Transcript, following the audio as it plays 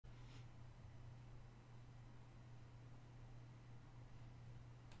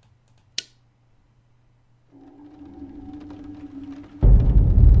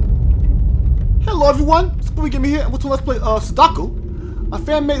everyone, Spoopy Gaming here, and we're to let's play Sadako, a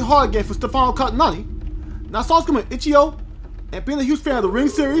fan-made horror game for Stefano Cottonati. Now I saw this coming Ichio, and being a huge fan of the Ring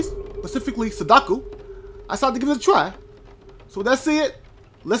series, specifically Sadako, I decided to give it a try. So that's it,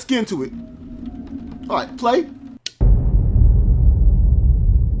 let's get into it. Alright, play.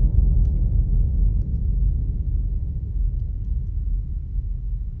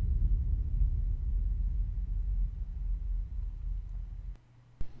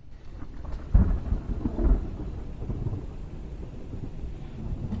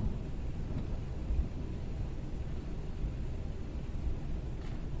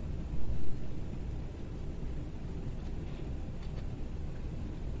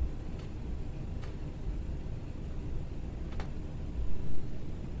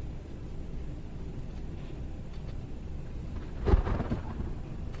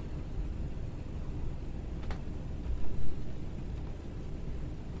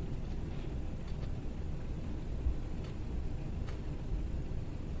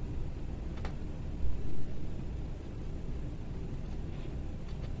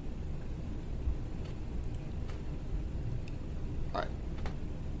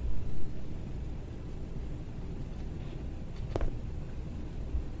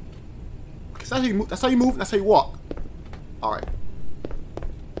 That's how you move, that's how you walk. Alright.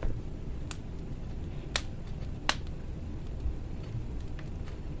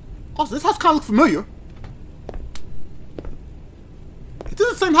 Also, this house kind of looks familiar. Is this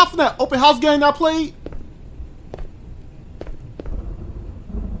the same house from that open house game that I played?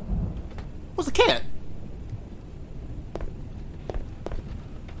 What's a cat?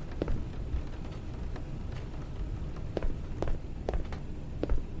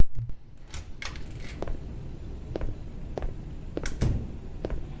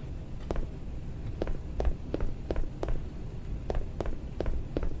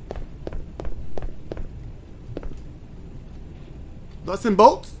 Nuts and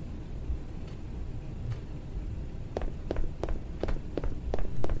bolts.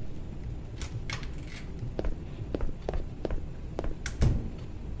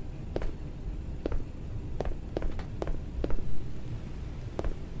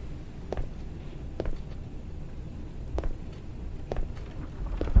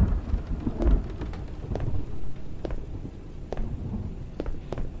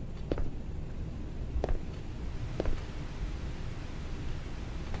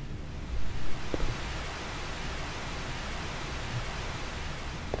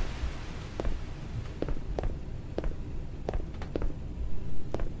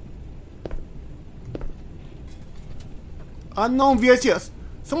 Unknown VHS.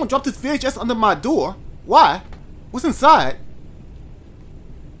 Someone dropped this VHS under my door. Why? What's inside?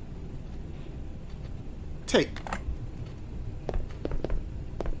 Tape.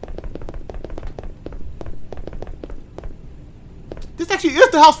 This actually is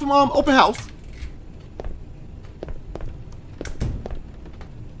the house from Open House.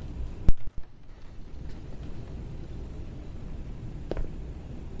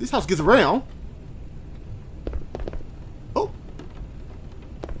 This house gets around.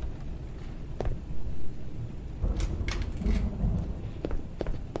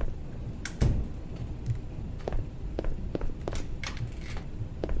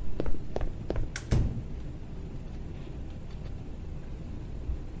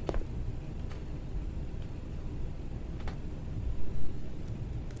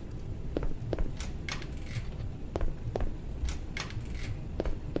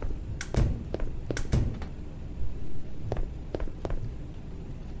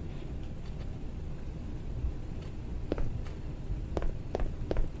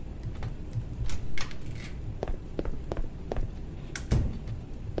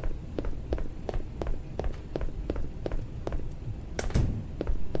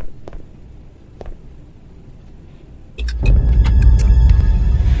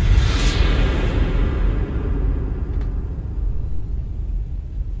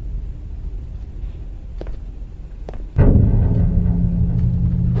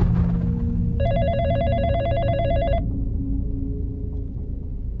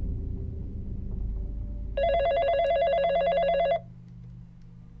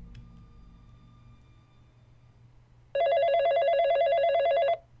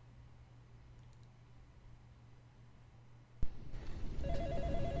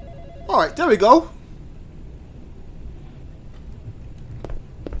 Alright, there we go.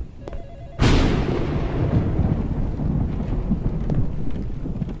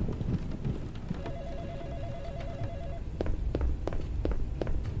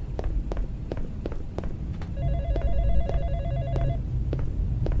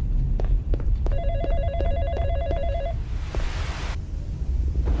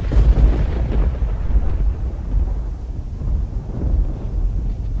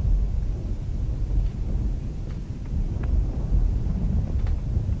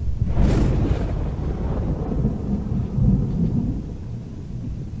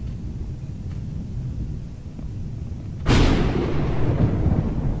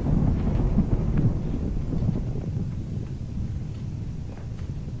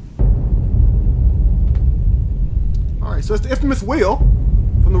 So it's the infamous wheel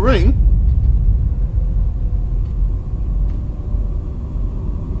from the ring.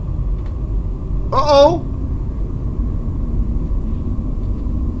 Uh-oh.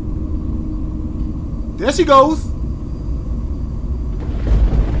 There she goes.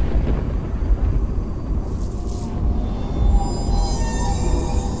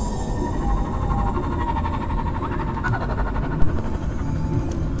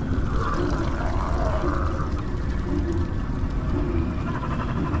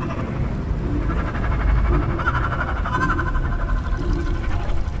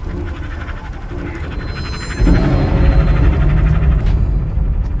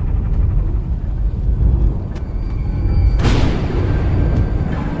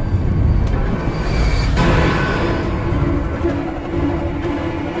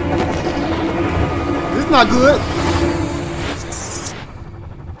 Not good.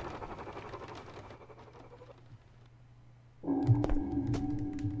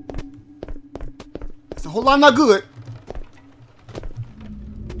 It's a whole lot not good.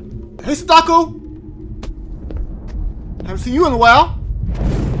 Hey, Sadako. Haven't seen you in a while.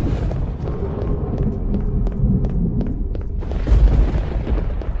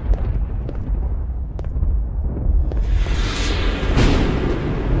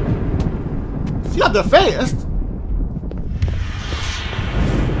 She got there fast.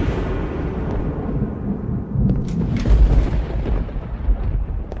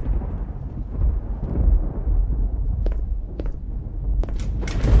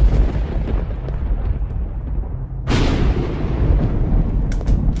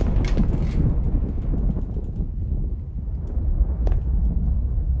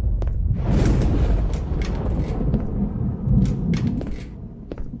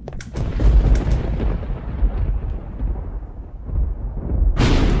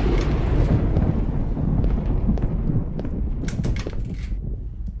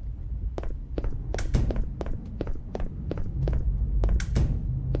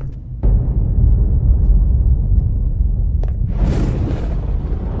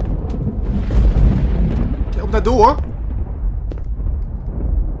 The door.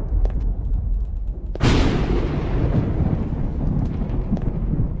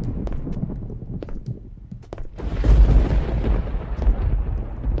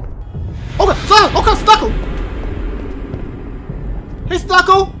 Okay, Sadako. Hey,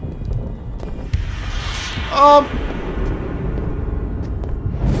 Sadako.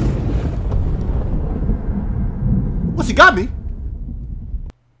 What, she got me?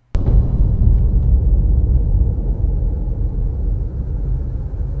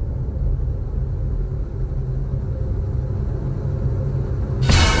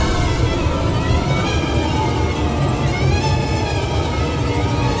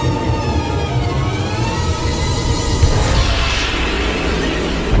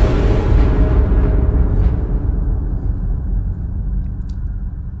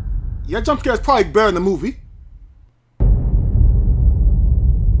 Yeah, jump scare is probably better in the movie.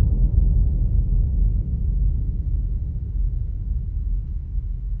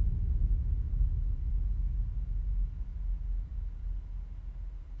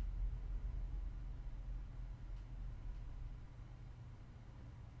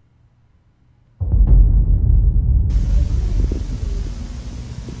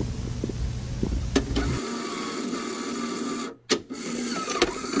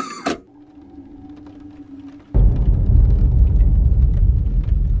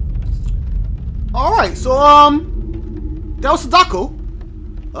 Alright, so that was Sadako,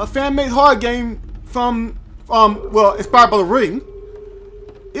 a fan-made horror game from well, inspired by The Ring.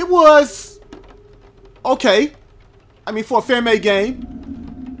 It was okay. I mean, for a fan-made game.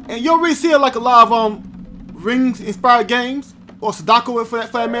 And you don't really see like a lot of Ring-inspired games, or Sadako for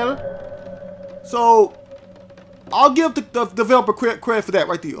that matter. So I'll give the developer credit for that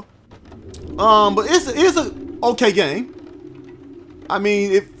right there. But it's an okay game. I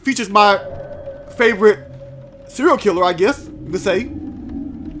mean, it features my favorite serial killer, I guess you could say,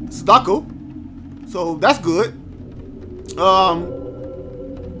 Sadako. So that's good.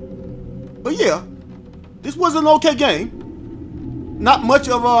 But yeah, this was an okay game. Not much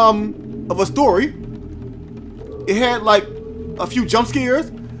of a story. It had like a few jump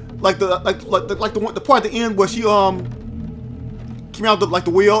scares, like the part at the end where she came out of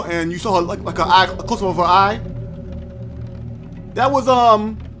the wheel and you saw her like her eye, a close up of her eye. That was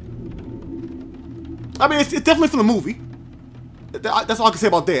I mean, it's definitely from the movie. That's all I can say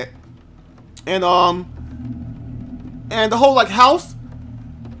about that. And the whole like house,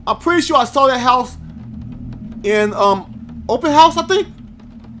 I'm pretty sure I saw that house in Open House, I think,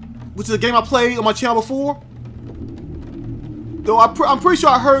 which is a game I played on my channel before. Though I'm pretty sure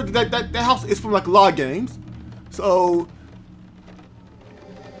I heard that house is from like a lot of games. So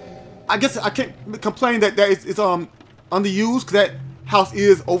I guess I can't complain that it's underused, because that house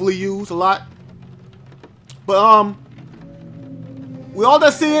is overly used a lot. But with all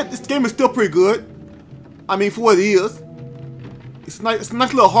that said, this game is still pretty good. I mean, for what it is, it's a nice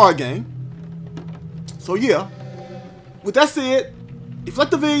little horror game. So yeah. With that said, if you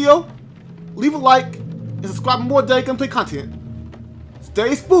like the video, leave a like and subscribe for more daily gameplay content.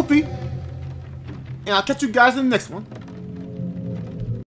 Stay spoopy, and I'll catch you guys in the next one.